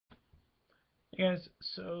Hey guys,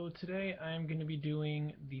 so today I'm going to be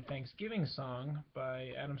doing the Thanksgiving song by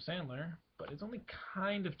Adam Sandler, but it's only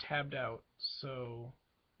kind of tabbed out, so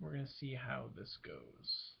we're going to see how this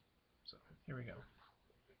goes. So, here we go.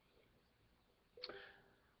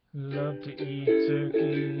 Love to eat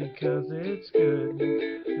turkey 'cause it's good.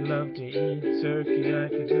 Love to eat turkey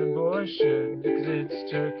like a good boy should, 'cause it's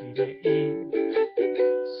turkey to eat.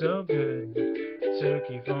 So good.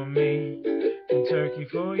 Turkey for me and turkey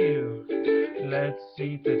for you. Let's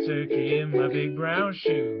eat the turkey in my big brown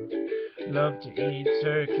shoe. Love to eat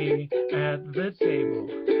turkey at the table.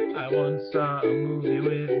 I once saw a movie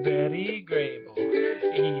with Betty Grable.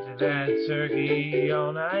 Eat that turkey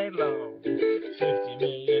all night long. 50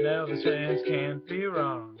 million Elvis fans can't be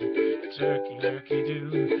wrong. Turkey lurkey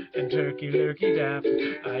do and turkey lurkey dap.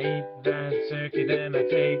 I eat that turkey, then I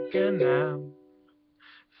take a nap.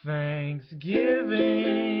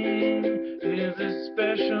 Thanksgiving is a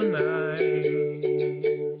special night.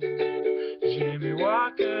 Jimmy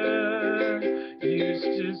Walker used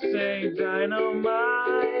to say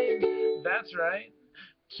dynamite. That's right.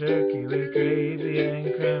 Turkey with gravy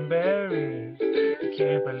and cranberry. I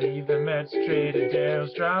can't believe the Mets traded Darryl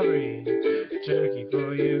Strawberry. Turkey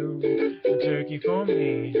for you and turkey for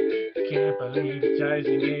me. I can't believe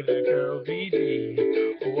Tyson gave that girl VD.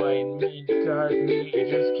 White meat, dark meat, you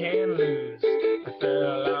just can't lose. I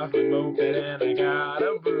fell off a moped and I got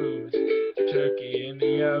a bruise. Turkey in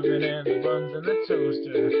the oven and the buns in the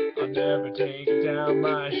toaster. I'll never take down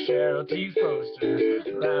my Cheryl T poster.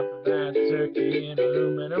 Wrap that turkey in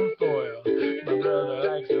aluminum foil. My brother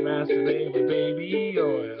likes to masturbate with baby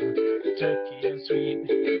oil. Turkey and sweet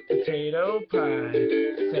potato pie.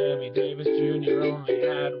 Sammy Davis Jr. only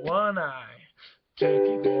had one eye.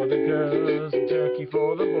 Turkey for the girls and turkey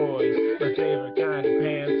for the boys. My favorite kind of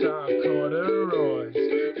pants are corduroys.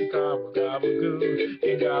 Gobble gobble goo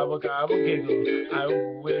and gobble gobble giggle. I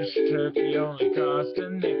wish turkey only cost a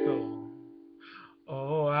nickel.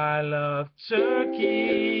 Oh, I love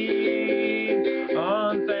turkey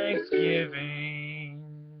on Thanksgiving.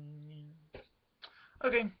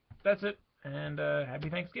 Okay, that's it, and happy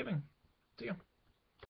Thanksgiving. See ya.